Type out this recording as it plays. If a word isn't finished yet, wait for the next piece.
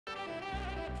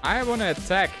I want to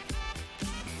attack.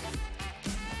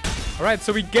 Alright,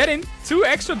 so we get in 2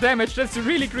 extra damage. That's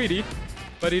really greedy.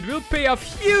 But it will pay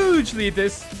off hugely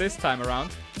this time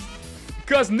around.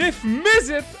 Because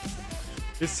Niv-Mizzet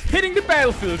is hitting the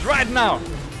battlefield right now.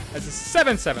 As a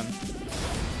 7/7.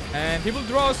 And he will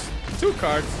draw us 2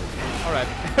 cards. Alright,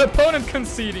 opponent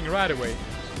conceding right away.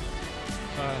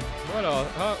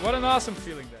 What an awesome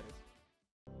feeling that is.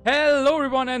 Hello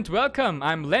everyone and welcome.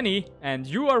 I'm Lenny and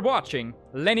you are watching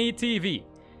Lenny TV.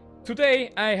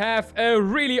 Today I have a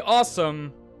really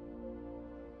awesome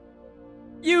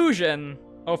fusion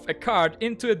of a card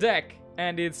into a deck.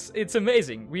 And it's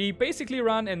amazing. We basically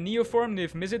run a Neoform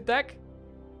Niv-Mizzet deck,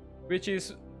 which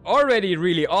is already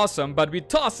really awesome, but we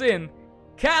toss in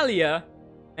Kaalia,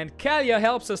 and Kaalia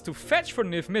helps us to fetch for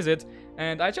Niv-Mizzet.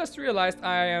 And I just realized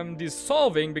I am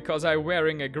dissolving because I'm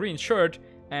wearing a green shirt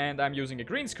and I'm using a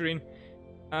green screen.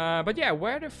 But yeah,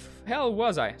 where the hell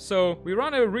was I? So we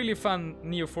run a really fun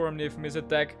Neoform Niv-Mizzet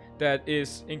deck that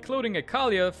is including a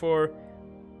Kaalia for,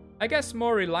 I guess,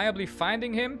 more reliably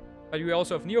finding him. But we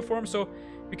also have Neoform, so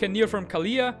we can Neoform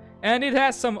Kaalia, and it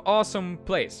has some awesome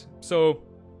plays. So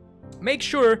make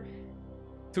sure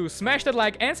to smash that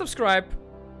like and subscribe.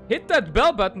 Hit that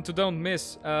bell button to don't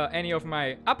miss any of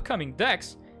my upcoming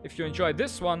decks. If you enjoyed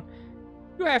this one,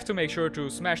 you have to make sure to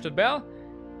smash that bell.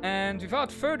 And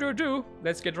without further ado,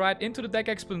 let's get right into the deck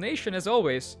explanation as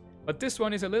always. But this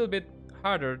one is a little bit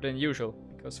harder than usual,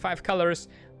 because 5 colors.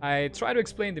 I try to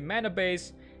explain the mana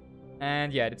base,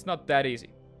 and yeah, it's not that easy.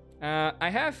 I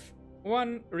have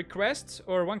one request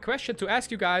or one question to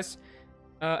ask you guys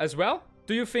as well.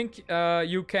 Do you think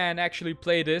you can actually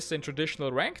play this in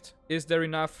traditional ranked? Is there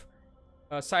enough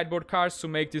sideboard cards to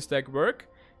make this deck work?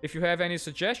 If you have any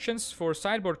suggestions for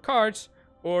sideboard cards,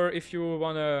 or if you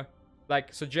want to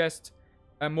like suggest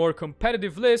a more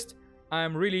competitive list,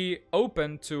 I'm really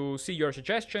open to see your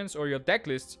suggestions or your deck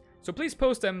lists. So please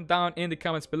post them down in the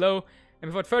comments below.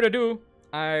 And without further ado,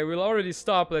 I will already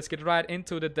stop. Let's get right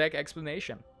into the deck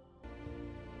explanation.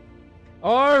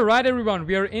 Alright everyone,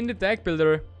 we are in the deck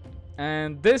builder.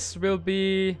 And this will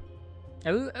be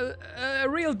a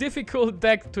real difficult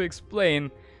deck to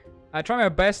explain. I try my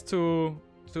best to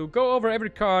go over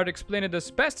every card, explain it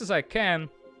as best as I can.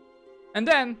 And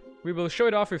then we will show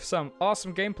it off with some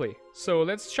awesome gameplay. So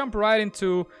let's jump right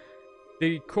into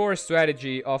the core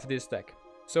strategy of this deck.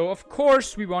 So of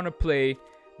course we want to play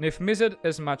Niv-Mizzet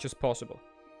as much as possible.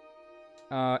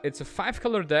 It's a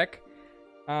 5-color deck.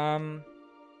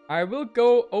 I will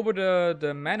go over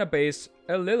the mana base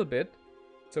a little bit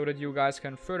so that you guys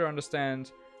can further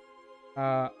understand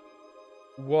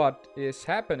what is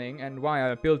happening and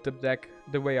why I built the deck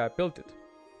the way I built it.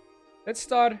 Let's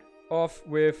start off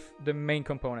with the main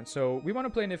component. So we want to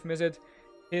play Niv-Mizzet.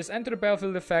 His enter the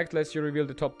battlefield effect lets you reveal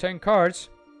the top 10 cards,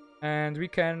 and we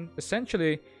can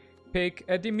essentially pick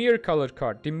a Dimir colored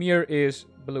card. Dimir is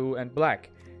blue and black.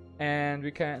 And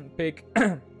we can pick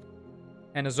an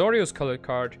Azorius colored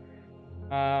card,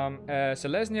 a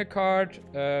Selesnya card,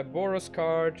 a Boros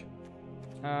card.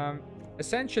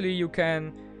 Essentially, you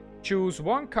can choose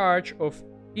one card of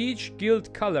each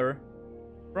guild color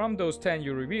from those 10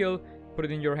 you reveal, put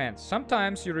it in your hands.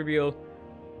 Sometimes you reveal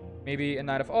maybe a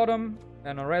Knight of Autumn,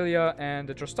 an Aurelia, and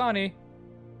a Trostani.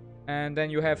 And then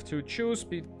you have to choose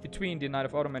between the Knight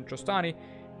of Autumn and Trostani,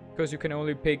 because you can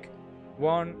only pick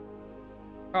one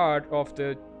card of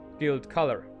the guild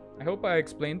color. I hope I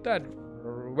explained that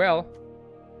well,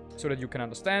 so that you can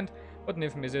understand what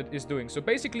Niv-Mizzet is doing. So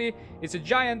basically, it's a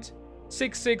giant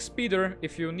 6/6 speeder.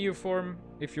 If you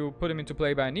put him into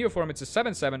play by a Neoform, it's a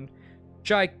 7/7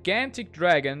 gigantic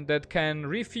dragon that can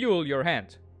refuel your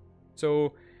hand.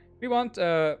 So we want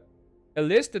a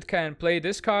list that can play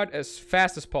this card as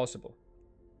fast as possible.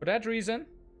 For that reason,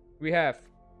 we have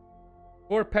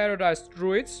 4 Paradise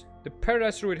Druids. The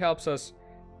Paradise Druid helps us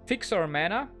fix our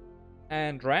mana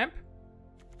and ramp.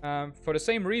 For the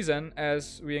same reason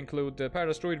as we include the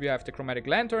Paradise Druid, we have the Chromatic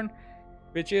Lantern,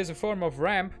 which is a form of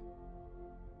ramp,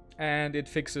 and it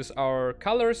fixes our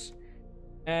colors.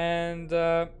 And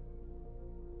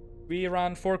we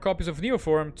run 4 copies of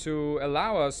Neoform to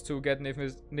allow us to get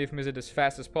Niv-Mizzet as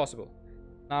fast as possible.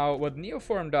 Now, what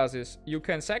Neoform does is you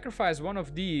can sacrifice one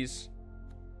of these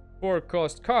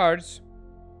 4-cost cards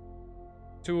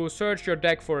to search your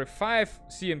deck for a 5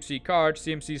 CMC card,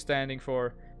 CMC standing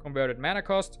for converted mana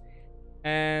cost.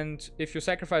 And if you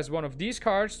sacrifice one of these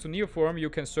cards to Neoform, you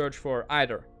can search for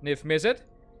either Niv-Mizzet.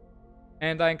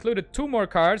 And I included 2 more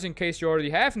cards in case you already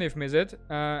have Niv-Mizzet.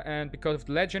 And because of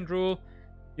the legend rule,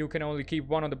 you can only keep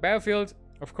 1 on the battlefield.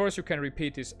 Of course, you can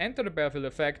repeat this enter the battlefield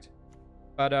effect.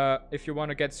 But if you want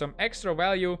to get some extra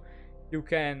value, you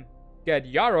can get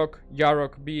Yarok.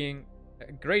 Yarok being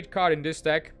a great card in this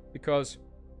deck because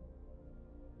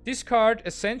this card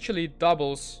essentially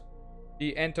doubles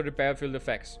the enter the battlefield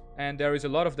effects, and there is a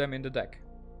lot of them in the deck.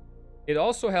 It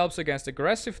also helps against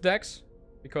aggressive decks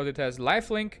because it has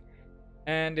lifelink,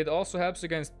 and it also helps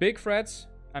against big threats.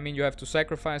 I mean, you have to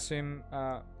sacrifice him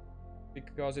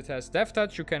because it has Death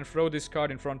Touch. You can throw this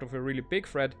card in front of a really big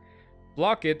threat,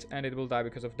 block it, and it will die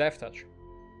because of Death Touch.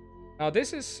 Now,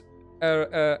 this is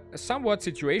a somewhat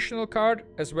situational card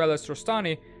as well as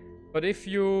Trostani, but if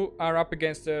you are up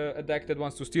against a deck that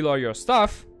wants to steal all your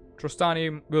stuff,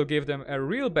 Trostani will give them a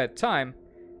real bad time.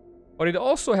 But it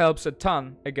also helps a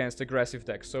ton against aggressive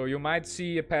decks. So you might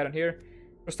see a pattern here.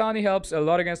 Trostani helps a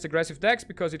lot against aggressive decks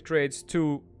because it creates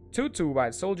 2/2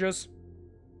 white soldiers.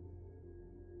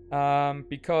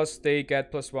 Because they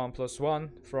get +1/+1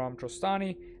 from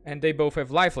Trostani, and they both have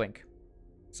lifelink.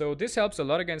 So this helps a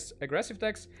lot against aggressive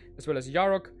decks, as well as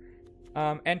Yarok.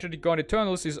 Enter the Gaunt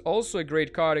Eternals is also a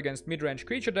great card against mid-range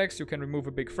creature decks. You can remove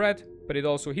a big threat, but it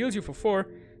also heals you for 4.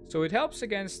 So it helps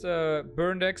against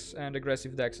burn decks and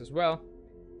aggressive decks as well.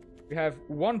 We have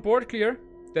one board clear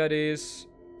that is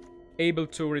able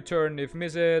to return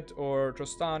Niv-Mizzet or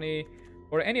Trostani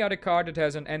or any other card that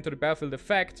has an enter the battlefield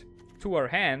effect to our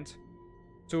hand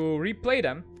to replay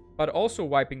them, but also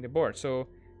wiping the board. So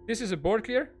this is a board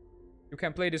clear. You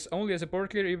can play this only as a board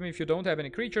clear even if you don't have any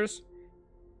creatures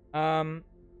to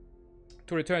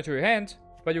return to your hand,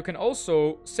 but you can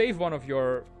also save one of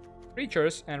your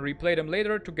creatures and replay them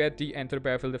later to get the enter the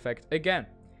battlefield effect again.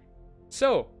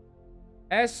 So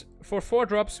as for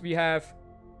 4-drops, we have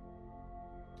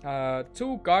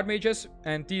 2 guard mages,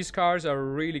 and these cards are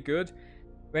really good.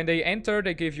 When they enter,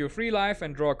 they give you 3 life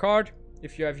and draw a card.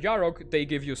 If you have Yarok, they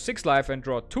give you 6 life and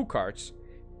draw 2 cards.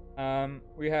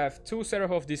 We have 2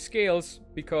 Seraph of the Scales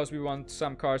because we want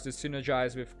some cards that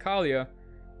synergize with Kaalia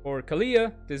or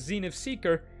Kaalia, the Zenith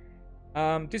Seeker.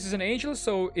 This is an angel,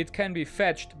 so it can be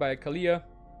fetched by Kaalia.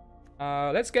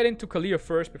 Let's get into Kaalia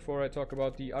first before I talk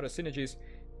about the other synergies.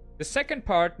 The second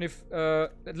part,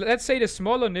 let's say the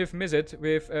smaller Niv-Mizzet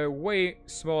with a way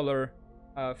smaller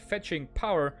fetching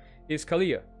power is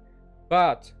Kaalia.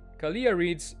 But Kaalia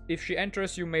reads, if she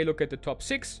enters, you may look at the top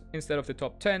 6 instead of the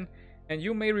top 10, and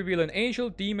you may reveal an angel,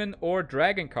 demon, or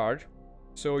dragon card,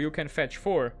 so you can fetch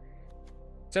 4.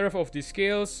 Seraph of the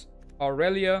Scales,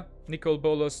 Aurelia, Nicol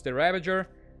Bolas the Ravager,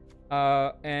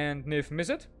 and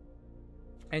Niv-Mizzet.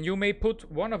 And you may put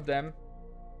one of them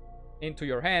into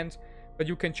your hand, but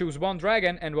you can choose 1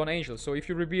 dragon and 1 angel. So if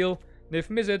you reveal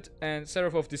Niv-Mizzet and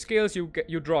Seraph of the Scales,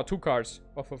 you draw 2 cards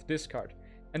off of this card.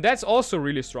 And that's also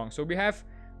really strong. So we have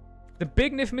the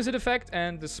big Niv-Mizzet effect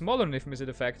and the smaller Niv-Mizzet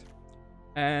effect.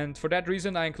 And for that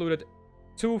reason, I included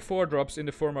 2 4-drops in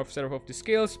the form of Seraph of the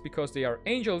Scales, because they are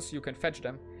angels, you can fetch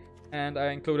them. And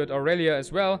I included Aurelia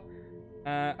as well.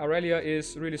 Aurelia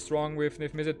is really strong with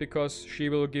Niv-Mizzet because she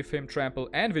will give him trample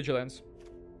and vigilance,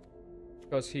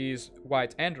 because he's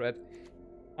white and red.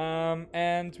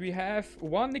 And we have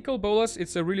 1 Nicol Bolas.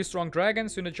 It's a really strong dragon,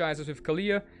 synergizes with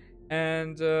Kaalia.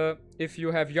 And if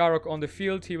you have Yarok on the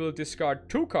field, he will discard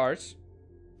 2 cards,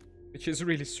 which is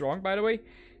really strong, by the way.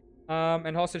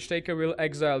 And Hostage Taker will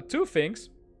exile 2 things,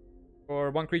 or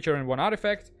 1 creature and 1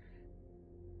 artifact.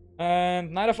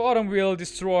 And Knight of Autumn will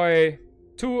destroy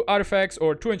 2 artifacts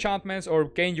or 2 enchantments, or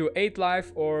gain you 8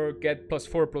 life, or get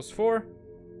 +4/+4,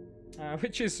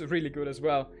 which is really good as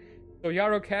well. So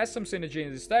Yarok has some synergy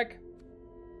in this deck.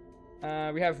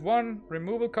 We have 1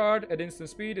 removal card at instant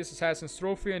speed. It's Assassin's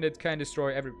Trophy, and it can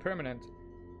destroy every permanent.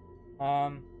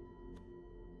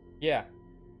 Yeah.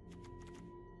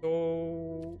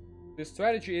 So the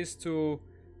strategy is to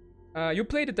you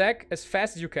play the deck as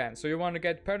fast as you can. So you want to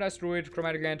get Paradise Druid,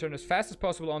 Chromatic Lantern as fast as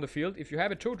possible on the field. If you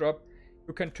have a 2-drop,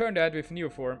 you can turn that with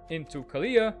Neoform into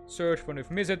Kaalia, search for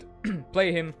Niv-Mizzet,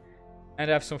 play him, and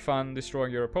have some fun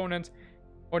destroying your opponent.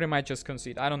 Or they might just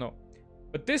concede, I don't know.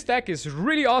 But this deck is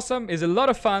really awesome, is a lot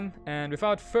of fun, and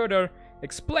without further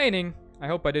explaining, I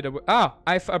hope I did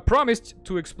I promised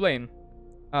to explain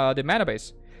the mana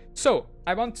base. So,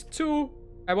 I want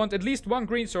at least 1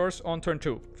 green source on turn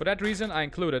 2. For that reason, I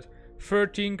included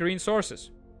 13 green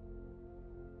sources.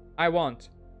 I want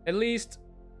at least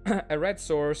a red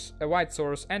source, a white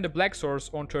source, and a black source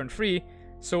on turn 3.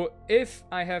 So if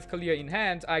I have Kaalia in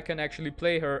hand, I can actually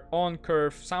play her on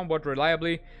curve somewhat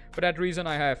reliably. For that reason,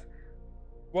 I have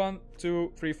 1,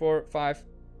 2, 3, 4, 5,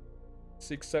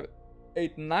 6, 7,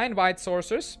 8, 9 white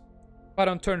sources. But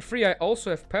on turn 3, I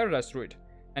also have Paradise Druid.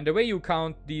 And the way you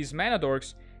count these mana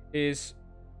dorks is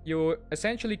you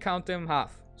essentially count them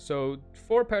half. So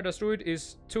 4 Paradise Druid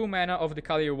is 2 mana of the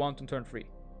Kaalia you want on turn 3.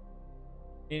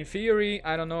 In theory,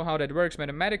 I don't know how that works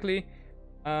mathematically,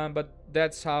 but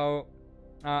that's how...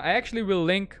 I actually will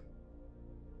link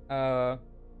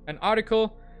an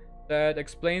article that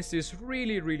explains this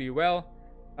really, really well.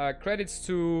 Credits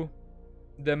to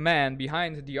the man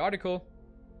behind the article.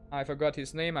 I forgot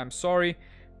his name, I'm sorry.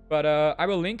 But I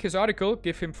will link his article,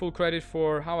 give him full credit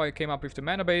for how I came up with the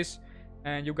mana base.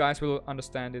 And you guys will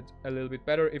understand it a little bit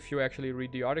better if you actually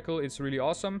read the article. It's really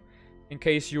awesome. In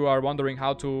case you are wondering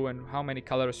how to and how many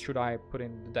colors should I put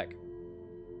in the deck.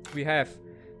 We have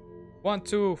 1,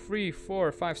 2, 3,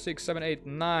 4, 5, 6, 7, 8,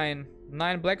 9.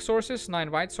 9 black sources,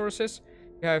 9 white sources.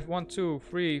 We have 1, 2,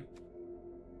 3,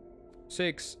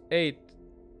 6, 8,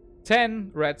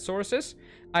 10 red sources.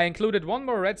 I included one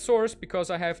more red source because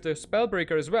I have the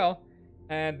Spellbreaker as well.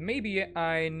 And maybe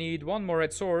I need one more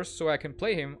red source so I can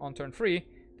play him on turn 3.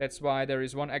 That's why there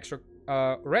is one extra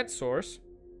red source.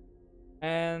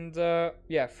 And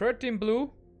yeah, 13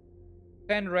 blue,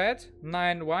 10 red,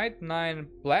 9 white, 9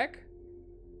 black.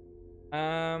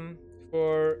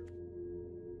 For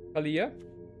Kaalia.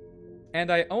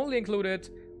 And I only included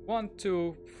 1,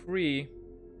 2, 3,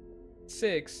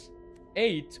 6,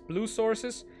 8 blue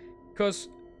sources. Because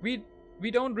we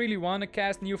don't really want to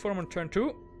cast Neoform on turn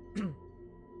 2.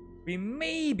 We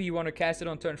maybe want to cast it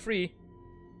on turn 3.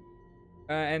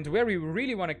 And where we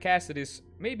really want to cast it is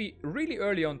maybe really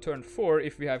early on turn 4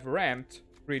 if we have ramped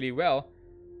really well.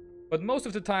 But most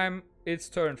of the time it's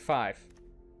turn 5.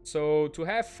 So to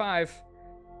have 5...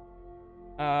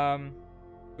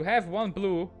 to have 1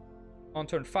 blue on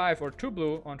turn 5 or 2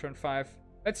 blue on turn 5...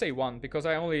 Let's say 1 because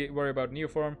I only worry about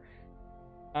Neoform.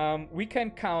 We can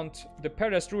count the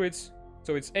Paradise Druids.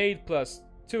 So it's 8 plus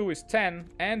 2 is 10,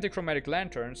 and the Chromatic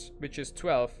Lanterns, which is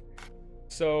 12.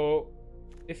 So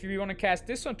if we want to cast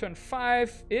this on turn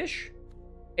 5-ish,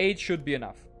 8 should be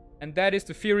enough. And that is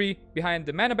the theory behind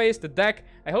the mana base, the deck.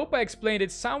 I hope I explained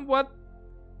it somewhat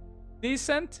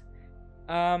decent.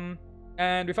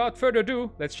 And without further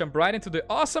ado, let's jump right into the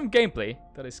awesome gameplay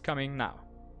that is coming now.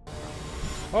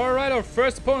 Alright, our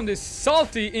first opponent is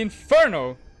Salty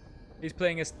Inferno. He's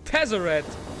playing as Tezzeret.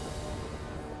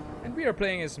 And we are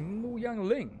playing as Mu Young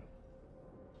Ling.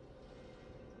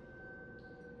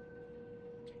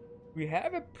 We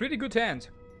have a pretty good hand.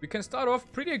 We can start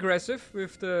off pretty aggressive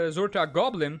with the Zhur-Taa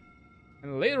Goblin.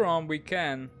 And later on we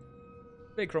can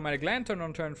play Chromatic Lantern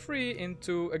on turn 3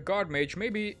 into a Guard Mage.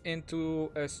 Maybe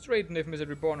into a straight Niv Mizzet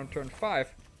Reborn on turn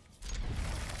 5.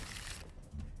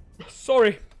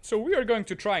 Sorry. So we are going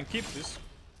to try and keep this.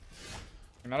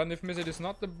 Another Niv Mizzet is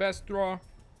not the best draw.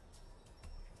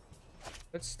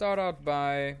 Let's start out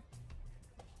by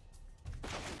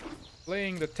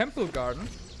playing the Temple Garden.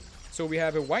 So we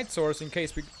have a white source in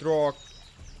case we draw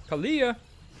Kaalia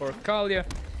or Kaalia.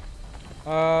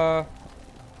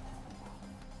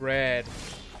 Red.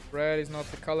 Red is not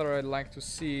the color I'd like to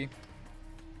see.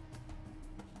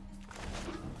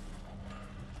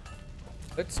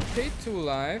 Let's pay 2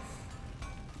 life.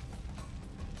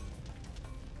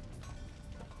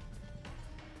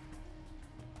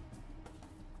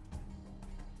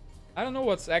 I don't know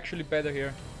what's actually better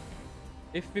here.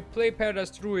 If we play Paradise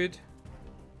Druid,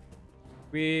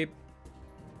 we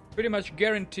pretty much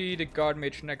guarantee the Guard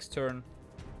Mage next turn.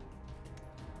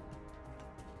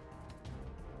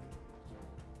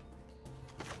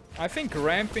 I think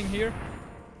ramping here,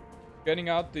 getting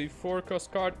out the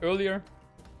 4-cost card earlier,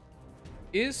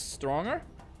 is stronger.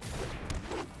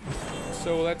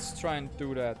 So let's try and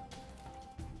do that.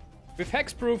 With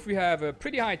Hexproof we have a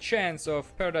pretty high chance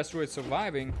of Paradise Druid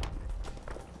surviving.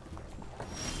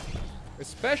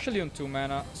 Especially on 2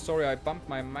 mana. Sorry, I bumped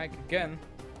my mic again.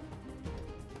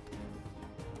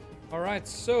 Alright,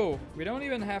 so we don't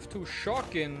even have to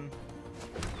shock in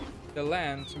the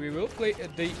land. We will play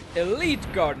the Elite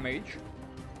Guard Mage.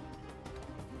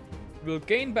 We'll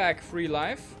gain back 3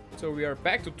 life. So we are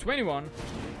back to 21.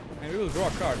 And we will draw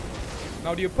a card.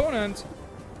 Now the opponent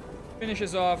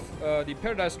finishes off the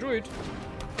Paradise Druid.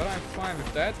 But I'm fine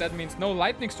with that. That means no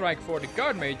Lightning Strike for the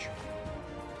Guard Mage.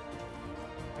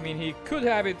 I mean, he could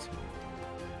have it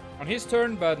on his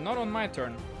turn, but not on my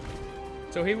turn.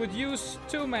 So he would use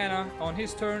 2 mana on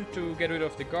his turn to get rid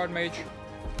of the Guard Mage.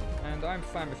 And I'm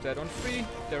fine with that. On 3,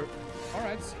 there...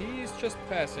 Alright, he's just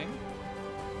passing.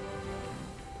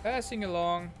 Passing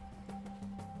along.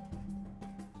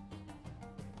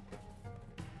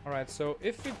 Alright, so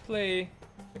if we play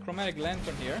the Chromatic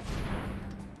Lantern here,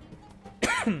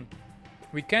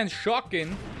 we can shock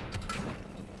in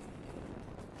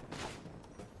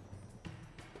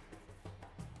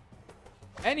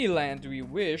any land we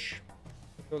wish.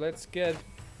 So let's get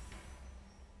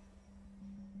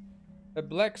a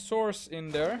black source in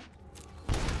there.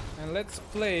 And let's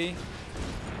play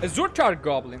A Zurtar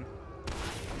Goblin.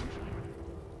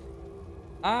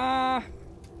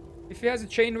 If he has a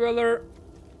Chain Dweller,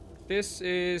 this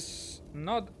is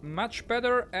not much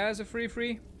better as a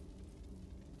free.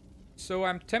 So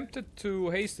I'm tempted to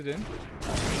haste it in.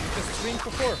 Just swing for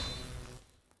 4.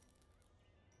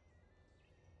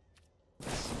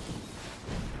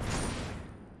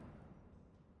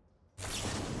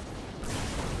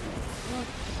 What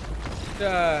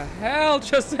the hell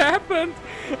just happened?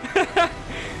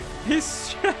 He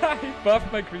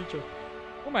buffed my creature.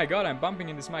 Oh my god, I'm bumping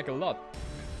in this mic a lot.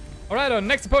 Alright, our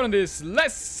next opponent is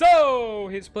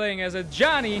Lesso. He's playing as a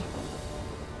Johnny.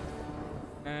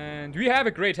 And we have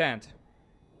a great hand.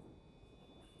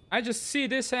 I just see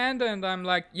this hand and I'm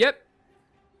like, yep.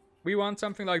 We want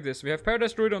something like this. We have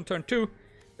Paradise Druid on turn 2.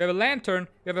 We have a Lantern.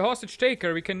 We have a Hostage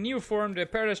Taker. We can Neoform the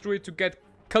Paradise Druid to get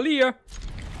Kaalia.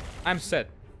 I'm set.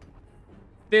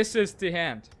 This is the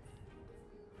hand.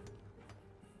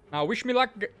 Now, wish me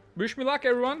luck,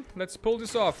 everyone. Let's pull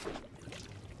this off.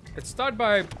 Let's start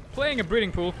by playing a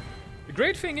Breeding Pool. The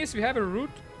great thing is we have a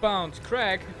Root-bound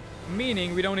Crag,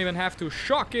 meaning we don't even have to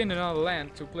shock in another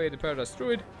land to play the Paradise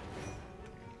Druid,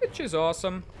 which is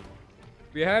awesome.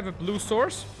 We have a blue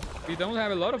source. We don't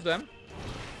have a lot of them,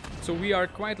 so we are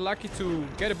quite lucky to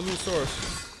get a blue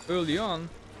source early on.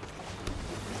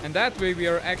 And that way we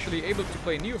are actually able to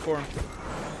play Neoform.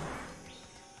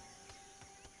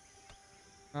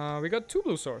 We got 2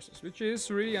 blue sources, which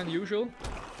is really unusual.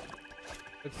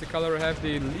 That's the color I have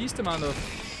the least amount of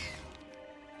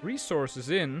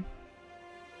resources in.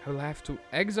 I will have to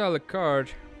exile a card.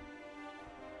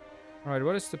 Alright,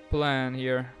 what is the plan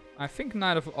here? I think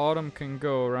Knight of Autumn can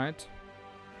go, right?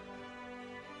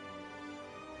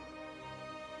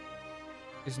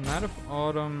 Is Knight of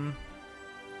Autumn...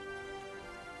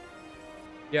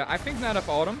 Yeah, I think Knight of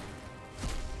Autumn.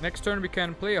 Next turn we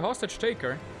can play a Hostage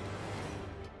Taker.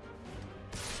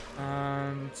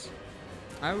 And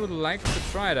I would like to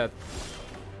try that.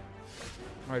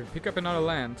 Alright, pick up another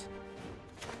land.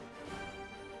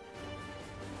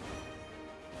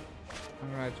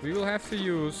 Alright, we will have to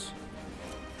use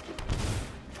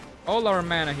all our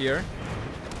mana here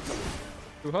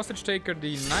to Hostage Taker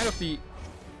the Knight of the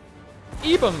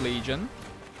Ebon Legion.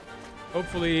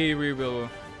 Hopefully we will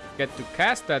get to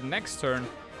cast that next turn.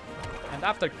 And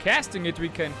after casting it, we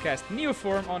can cast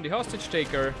Neoform on the Hostage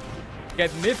Taker, get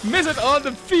Niv-Mizzet on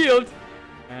the field,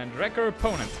 and wreck our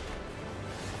opponent.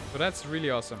 So that's really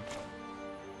awesome.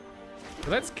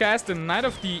 So let's cast the Knight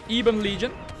of the Ebon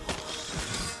Legion.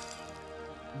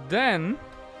 Then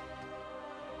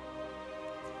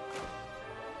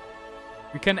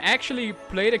we can actually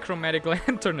play the Chromatic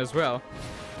Lantern as well.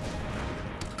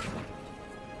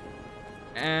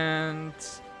 And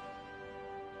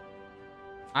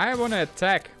I want to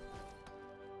attack.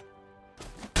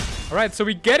 Alright, so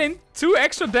we get in 2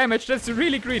 extra damage. That's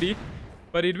really greedy.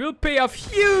 But it will pay off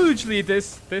hugely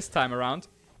this time around.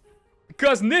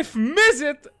 Because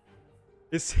Niv-Mizzet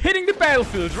is hitting the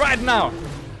battlefield right now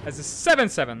as a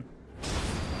 7/7.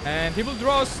 And he will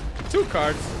draw us 2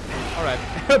 cards. Alright,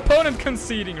 opponent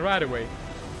conceding right away.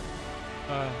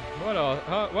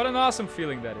 What an awesome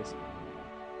feeling that is.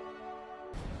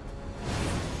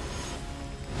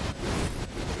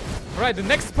 Alright, the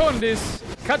next opponent is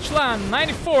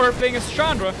Kachlan94 playing as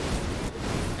Chandra.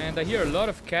 And I hear a lot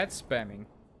of cat spamming.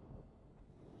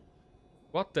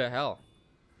 What the hell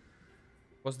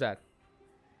was that?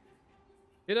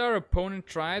 Did our opponent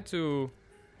try to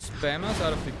spam us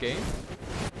out of the game?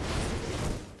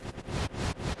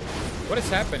 What is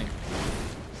happening?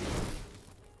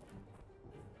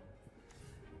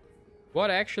 What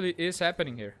actually is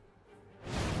happening here?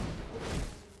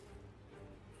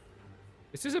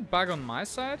 Is this a bug on my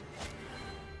side?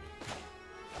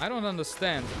 I don't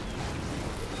understand.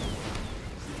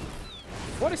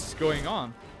 What is going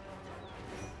on?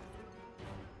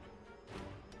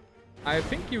 I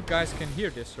think you guys can hear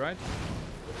this, right?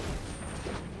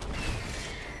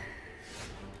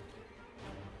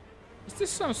 Is this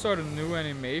some sort of new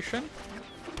animation?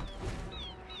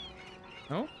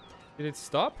 No? Did it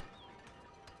stop?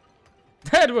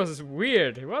 That was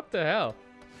weird. What the hell?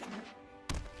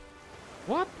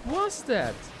 What was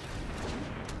that?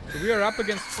 So we are up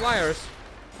against flyers.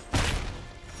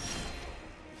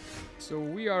 So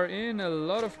we are in a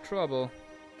lot of trouble.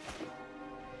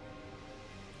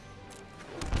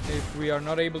 If we are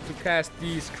not able to cast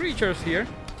these creatures here.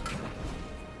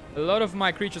 A lot of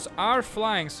my creatures are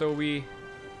flying, so we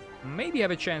maybe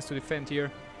have a chance to defend here.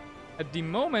 At the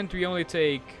moment we only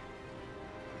take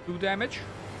 2 damage.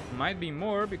 Might be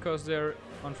more because they're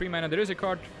on 3 mana. There is a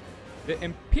card, the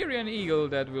Empyrean Eagle,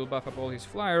 that will buff up all his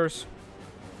flyers.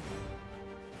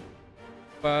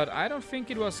 But I don't think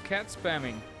it was cat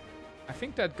spamming. I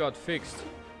think that got fixed.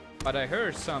 But I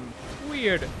heard some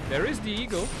weird... There is the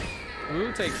eagle. We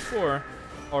will take 4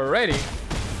 already.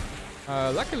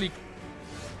 Luckily,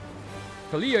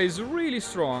 Kaalia is really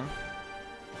strong.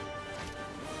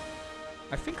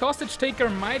 I think Hostage Taker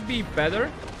might be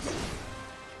better.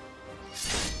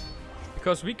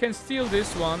 Because we can steal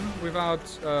this one without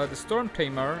the Storm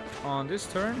Tamer on this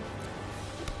turn.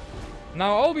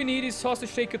 Now all we need is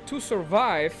Hostage Taker to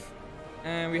survive.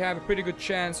 And we have a pretty good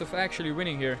chance of actually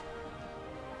winning here.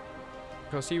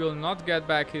 Because he will not get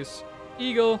back his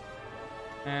eagle.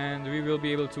 And we will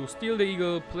be able to steal the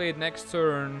eagle, play it next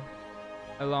turn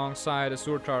alongside a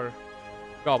Surtar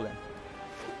Goblin.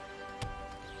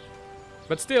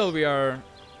 But still, we are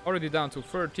already down to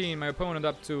 13, my opponent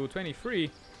up to 23.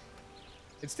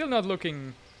 It's still not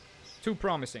looking too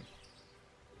promising.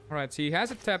 Alright, so he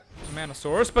has a tapped mana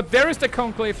source, but there is the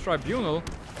Conclave Tribunal.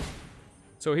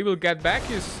 So he will get back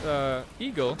his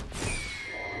eagle,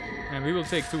 and we will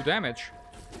take 2 damage,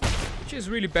 which is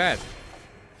really bad.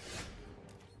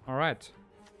 Alright.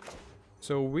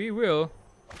 So we will...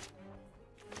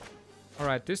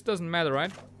 Alright, this doesn't matter,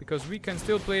 right? Because we can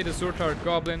still play the Surtar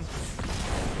Goblin.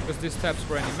 Because this taps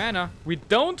for any mana. We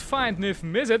don't find Niv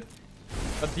Mizzet,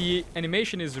 but the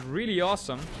animation is really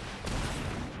awesome.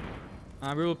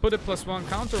 We will put a +1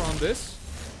 counter on this.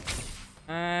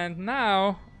 And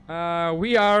now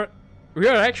we are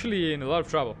actually in a lot of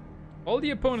trouble. All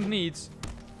the opponent needs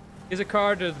is a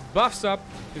card that buffs up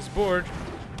his board.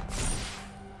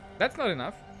 That's not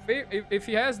enough. If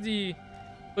he has the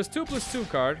 +2/+2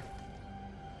 card,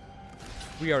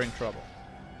 we are in trouble.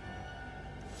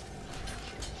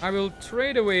 I will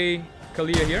trade away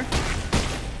Kaalia here.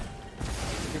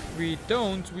 If we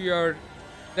don't, we are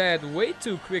dead way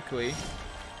too quickly.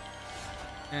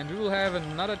 And we will have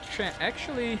another chance.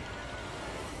 Actually,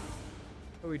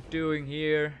 what are we doing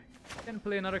here? Can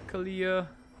play another Kaalia.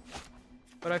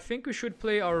 But I think we should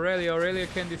play Aurelia. Aurelia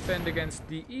can defend against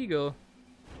the eagle.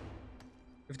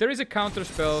 If there is a counter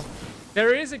spell,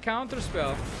 there is a counter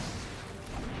spell.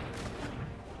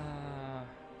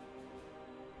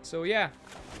 So yeah,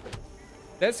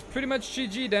 that's pretty much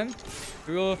GG then.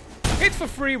 We will hit for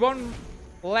free one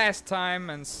last time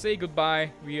and say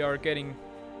goodbye. We are getting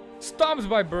stomped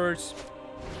by birds.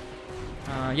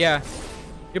 Yeah,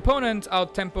 the opponent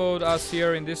out-tempoed us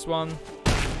here in this one.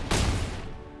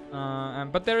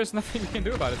 But there is nothing we can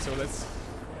do about it, so let's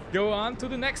go on to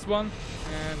the next one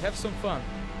and have some fun.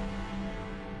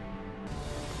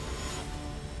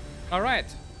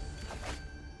 Alright.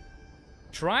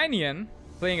 Trinian,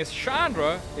 playing as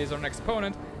Chandra, is our next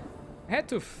opponent. I had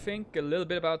to think a little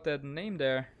bit about that name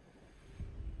there.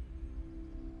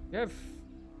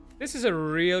 This is a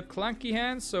real clunky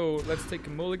hand, so let's take a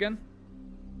mulligan.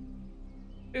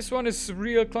 This one is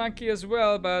real clunky as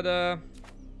well, but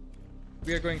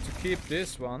we are going to keep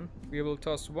this one. We will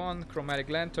toss 1 Chromatic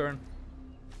Lantern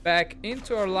back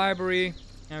into our library,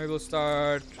 and we will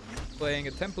start playing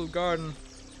a Temple Garden.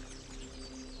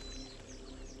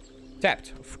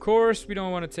 Tapped. Of course, we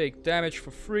don't want to take damage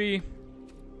for free.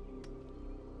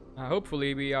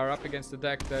 Hopefully we are up against a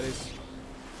deck that is...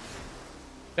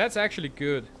 That's actually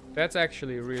good. That's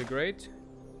actually really great.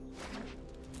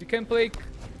 You can play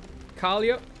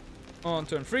Kaalia on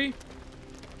turn 3.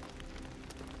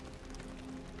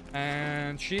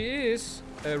 And she is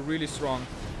a really strong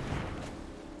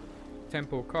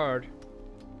tempo card.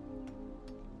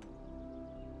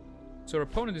 So our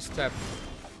opponent is tapped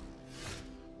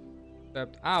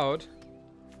out.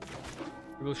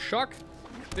 We will shock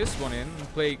this one in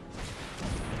and play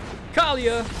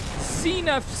Kaalia,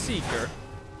 Zenith Seeker.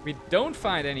 We don't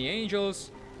find any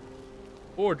angels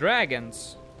or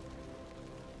dragons.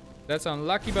 That's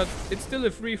unlucky, but it's still a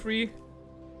 3/3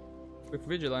 with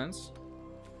vigilance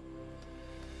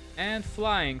and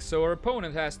flying. So our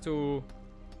opponent has to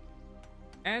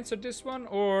answer this one,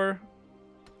 or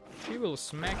she will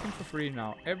smack him for free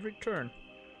now every turn.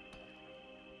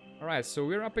 Alright, so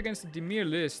we're up against the Dimir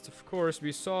list. Of course,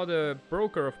 we saw the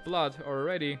Broker of Blood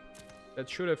already. That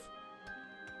should have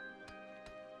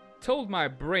told my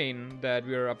brain that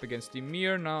we're up against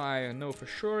Dimir. Now I know for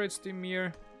sure it's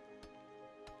Dimir.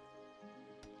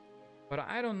 But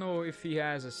I don't know if he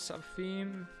has a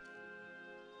sub-theme.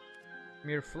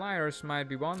 Mere Flyers might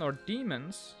be one, or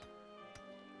Demons.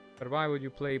 But why would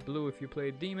you play blue if you play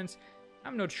Demons?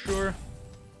 I'm not sure.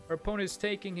 Our opponent is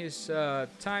taking his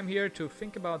time here to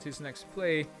think about his next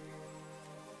play.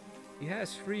 He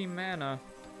has 3 mana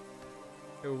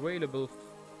available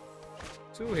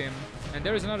to him. And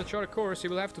there is another Charter Course. He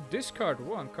will have to discard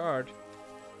 1 card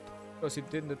because he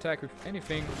didn't attack with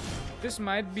anything. This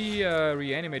might be a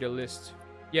Reanimator list.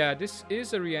 Yeah, this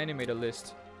is a reanimator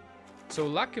list. So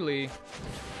luckily,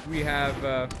 we have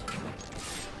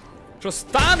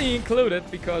Trostani included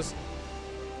because,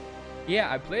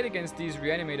 yeah, I played against these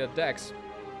reanimator decks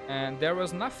and there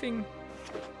was nothing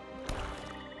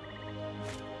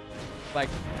like,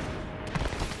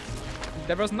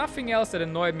 there was nothing else that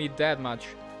annoyed me that much.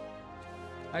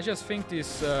 I just think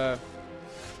this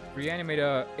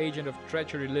reanimator Agent of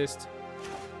Treachery list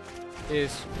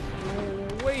is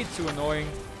way too annoying.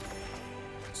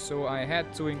 So I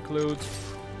had to include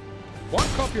one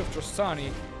copy of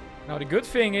Trostani. Now the good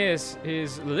thing is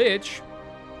his Lich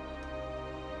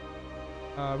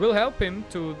will help him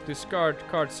to discard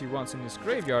cards he wants in his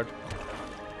graveyard.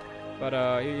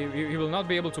 But he will not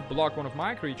be able to block one of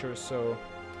my creatures, so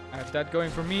I have that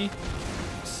going for me.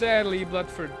 Sadly,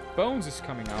 Bloodford Bones is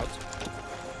coming out.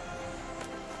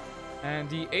 And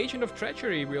the Agent of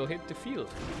Treachery will hit the field.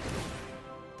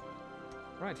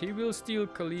 Right, he will steal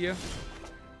Kaalia.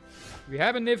 We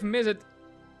have a Niv Mizzet.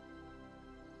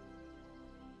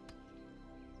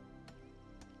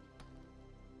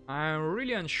 I'm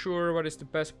really unsure what is the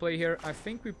best play here. I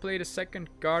think we play the second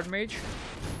Guard Mage.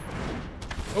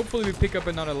 Hopefully we pick up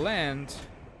another land.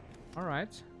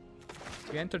 Alright.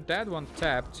 We entered that one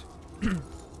tapped.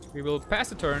 We will pass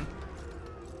the turn.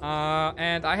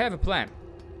 And I have a plan.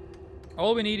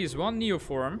 All we need is one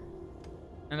Neoform.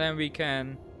 And then we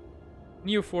can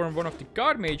Neoform one of the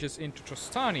Guard Mages into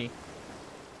Trostani.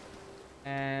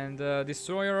 And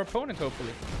destroy our opponent,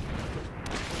 hopefully.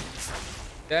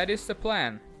 That is the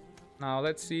plan. Now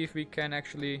let's see if we can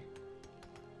actually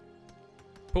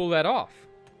pull that off.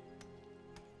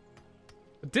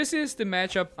 But this is the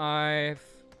matchup I've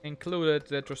included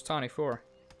the Trostani for.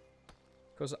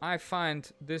 Because I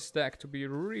find this deck to be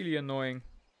really annoying.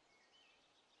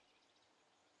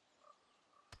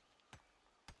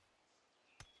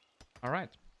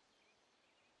 Alright.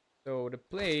 So the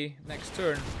play next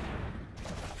turn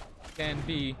can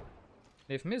be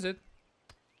Niv Mizzet.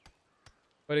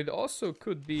 But it also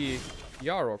could be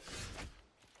Yarok.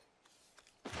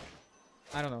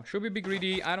 I don't know. Should we be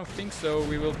greedy? I don't think so.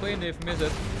 We will play Niv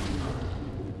Mizzet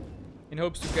in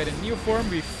hopes to get a Neoform.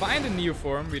 We find a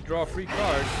Neoform. We draw 3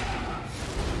 cards.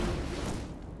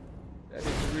 That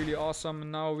is really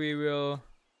awesome. Now we will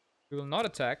not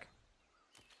attack.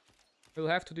 We'll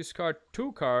have to discard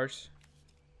 2 cards.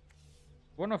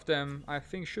 One of them, I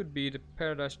think, should be the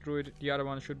Paradise Druid. The other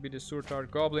one should be the Surtar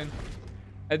Goblin.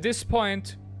 At this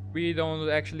point, we don't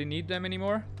actually need them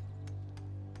anymore.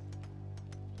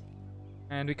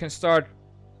 And we can start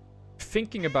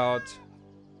thinking about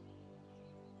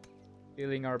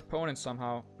killing our opponent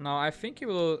somehow. Now, I think he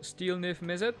will steal Niv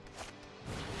Mizzet.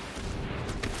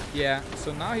 Yeah,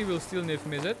 so now he will steal Niv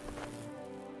Mizzet.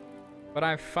 But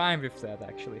I'm fine with that,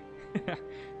 actually.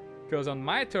 Because on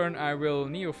my turn, I will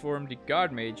Neoform the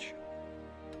Guard Mage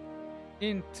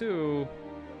into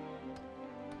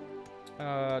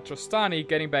Trostani,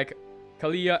 getting back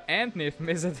Kaalia and Niv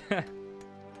Mizzet.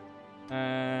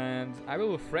 And I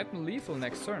will threaten lethal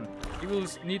next turn. He will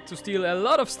need to steal a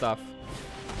lot of stuff.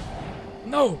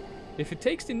 No! If he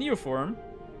takes the Neoform,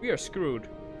 we are screwed.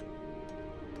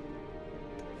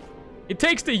 He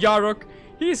takes the Yarok.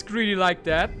 He is greedy like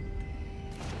that.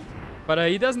 But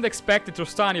he doesn't expect the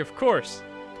Trostani, of course.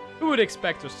 Who would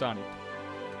expect Trostani?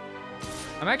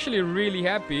 I'm actually really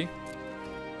happy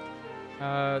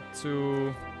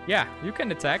to... Yeah, you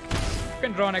can attack. You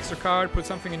can draw an extra card, put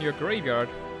something in your graveyard.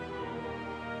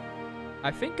 I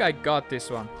think I got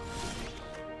this one.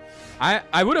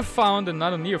 I would have found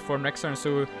another Neoform next turn,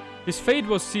 so his fate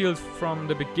was sealed from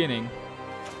the beginning.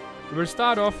 We will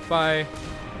start off by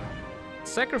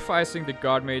sacrificing the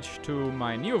Guard Mage to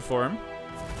my Neoform.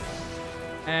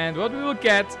 And what we will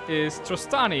get is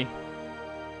Trostani.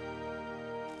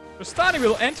 Trostani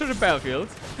will enter the battlefield.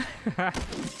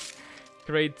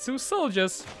 Create 2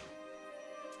 soldiers.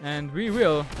 And we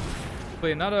will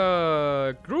play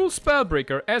another Gruul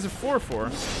Spellbreaker as a 4/4.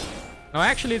 No,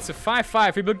 actually it's a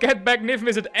 5/5. We will get back Niv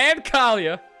Mizzet and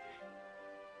Kaalia.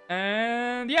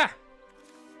 And yeah.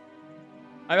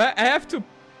 I have to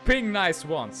ping nice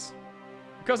once.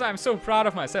 Because I'm so proud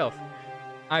of myself.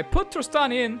 I put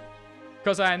Trostani in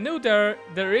because I knew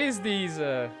there is these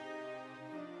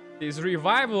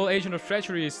revival Agent of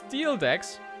Treachery steel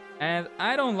decks, and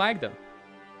I don't like them.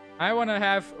 I want to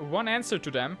have one answer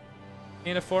to them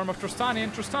in the form of Trostani,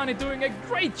 and Trostani doing a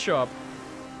great job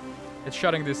at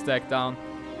shutting this deck down.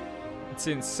 It's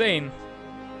insane.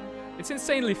 It's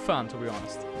insanely fun, to be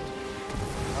honest.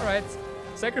 Alright,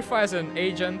 sacrifice an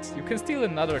agent. You can steal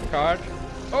another card.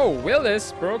 Oh,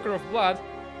 Willis, Broker of Blood.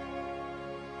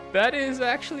 That is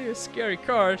actually a scary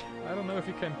card. I don't know if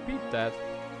you can beat that.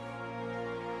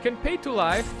 can pay 2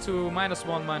 life to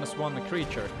 -1/-1 a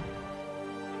creature.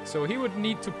 So he would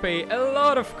need to pay a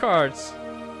lot of cards.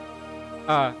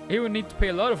 He would need to pay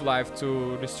a lot of life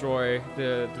to destroy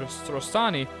the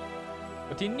Trostani.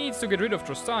 But he needs to get rid of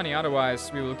Trostani,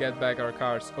 otherwise we will get back our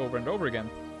cards over and over again.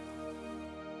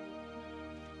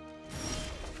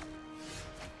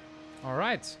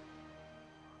 Alright.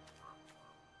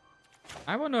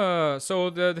 I wanna...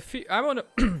 So I wanna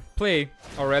play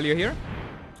Aurelia here.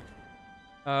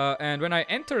 And when I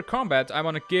enter combat, I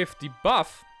wanna give the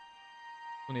buff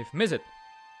to Niv-Mizzet.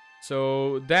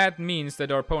 So that means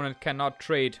that our opponent cannot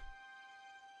trade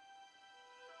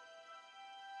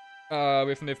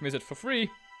with Niv-Mizzet for free.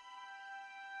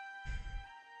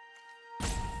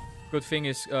 Good thing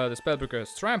is the Spellbreaker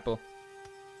has Trample.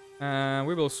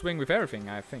 We will swing with everything,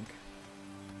 I think.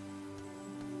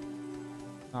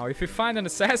 Now, if we find an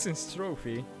Assassin's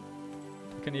Trophy,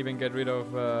 we can even get rid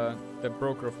of the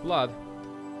Broker of Blood.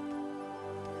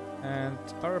 And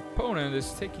our opponent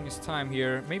is taking his time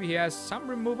here. Maybe he has some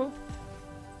removal.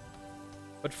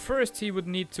 But first he would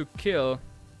need to kill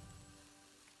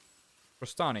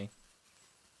Trostani.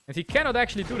 And he cannot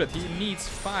actually do that. He needs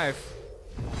 5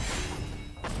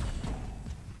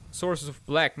 sources of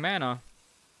black mana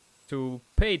to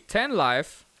pay 10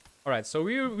 life. Alright, so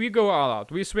we go all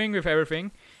out. We swing with everything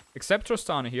except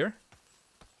Trostani here.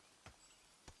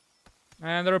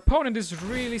 And our opponent is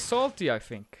really salty, I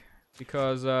think.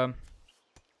 Because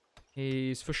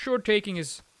he's for sure taking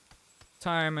his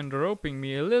time and roping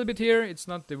me a little bit here. It's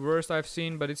not the worst I've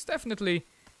seen, but it's definitely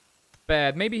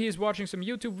bad. Maybe he's watching some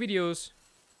YouTube videos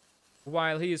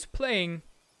while he is playing.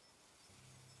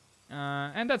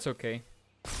 And that's okay.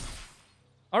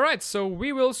 Alright, so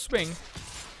we will swing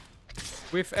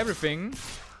with everything.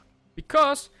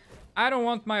 Because I don't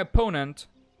want my opponent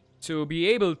to be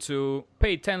able to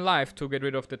pay 10 life to get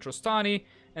rid of the Trostani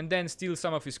and then steal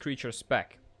some of his creatures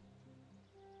back.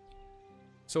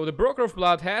 So the Broker of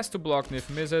Blood has to block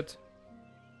Niv-Mizzet.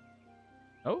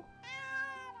 Oh?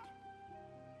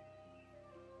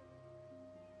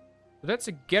 So that's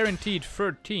a guaranteed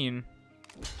 13.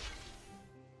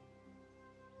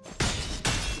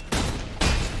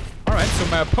 Alright, so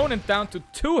my opponent down to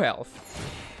 2 health.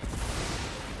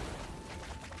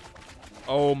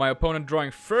 Oh, my opponent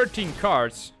drawing 13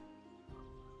 cards.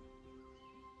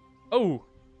 Oh.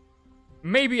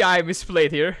 Maybe I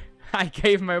misplayed here. I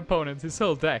gave my opponent his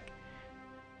whole deck.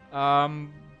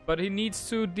 But he needs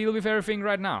to deal with everything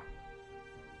right now.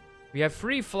 We have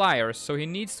 3 flyers, so he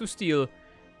needs to steal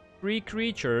 3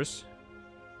 creatures.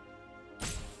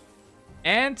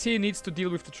 And he needs to deal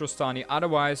with the Trostani,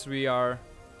 otherwise we are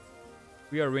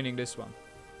winning this one.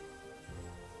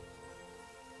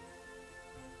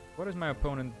 What is my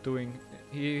opponent doing?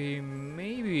 He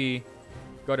maybe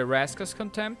got a Raska's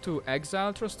Contempt to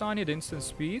exile Trostani at instant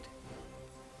speed.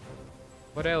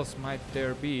 What else might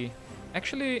there be?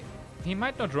 Actually, he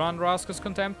might not run Raska's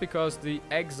Contempt because the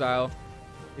exile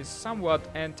is somewhat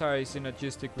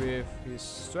anti-synergistic with his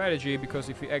strategy, because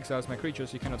if he exiles my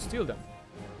creatures, he cannot steal them.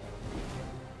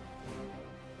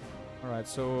 Alright,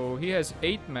 so he has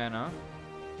 8 mana.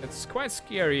 That's quite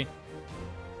scary.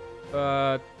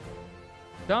 But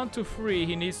down to 3,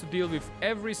 he needs to deal with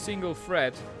every single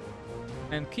threat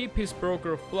and keep his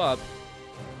Broker of Blood.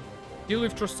 Deal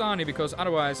with Trostani, because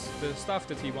otherwise the stuff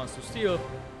that he wants to steal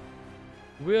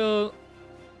will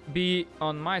be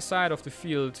on my side of the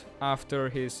field after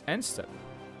his end step.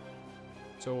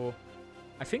 So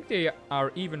I think they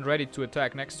are even ready to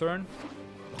attack next turn.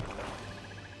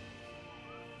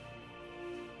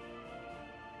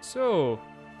 So,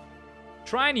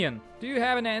 Trinian, do you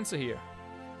have an answer here?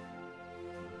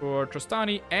 For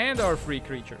Trostani and our 3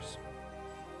 creatures.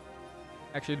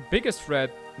 Actually, the biggest threat,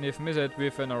 Niv-Mizzet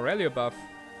with an Aurelia buff,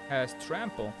 has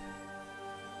Trample.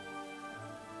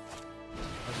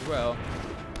 As well.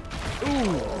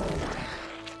 Ooh!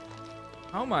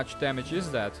 How much damage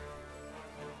is that?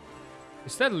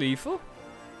 Is that lethal?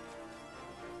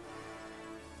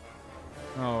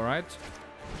 Alright.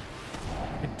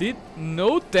 It did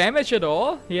no damage at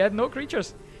all? He had no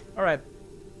creatures. Alright.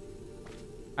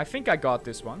 I think I got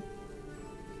this one.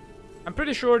 I'm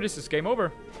pretty sure this is game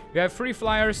over. We have 3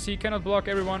 flyers, he cannot block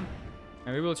everyone.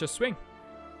 And we will just swing.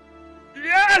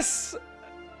 Yes!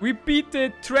 We beat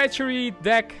the treachery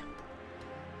deck.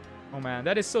 Oh man,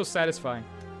 that is so satisfying.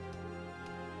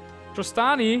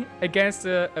 Trostani against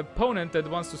an opponent that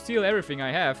wants to steal everything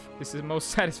I have. This is the most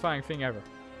satisfying thing ever.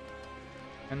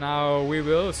 And now we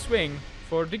will swing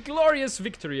for the glorious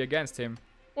victory against him.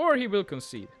 Or he will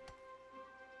concede.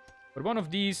 But one of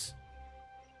these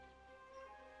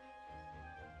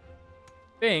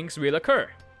things will occur.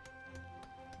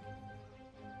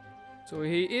 So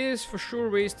he is for sure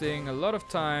wasting a lot of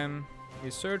time.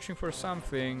 He's searching for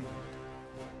something.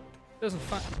 Doesn't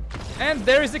find. And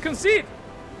there is the conceit!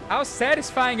 How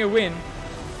satisfying a win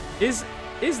is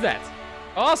that?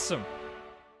 Awesome!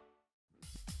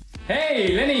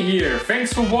 Hey, Lenny here.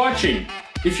 Thanks for watching.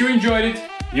 If you enjoyed it,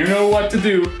 you know what to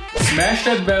do. Smash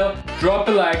that bell, drop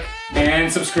a like, and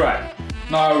subscribe.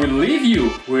 Now I will leave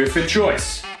you with a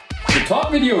choice. The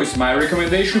top video is my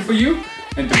recommendation for you,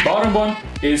 and the bottom one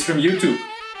is from YouTube.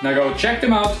 Now go check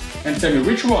them out and tell me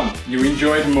which one you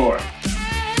enjoyed more.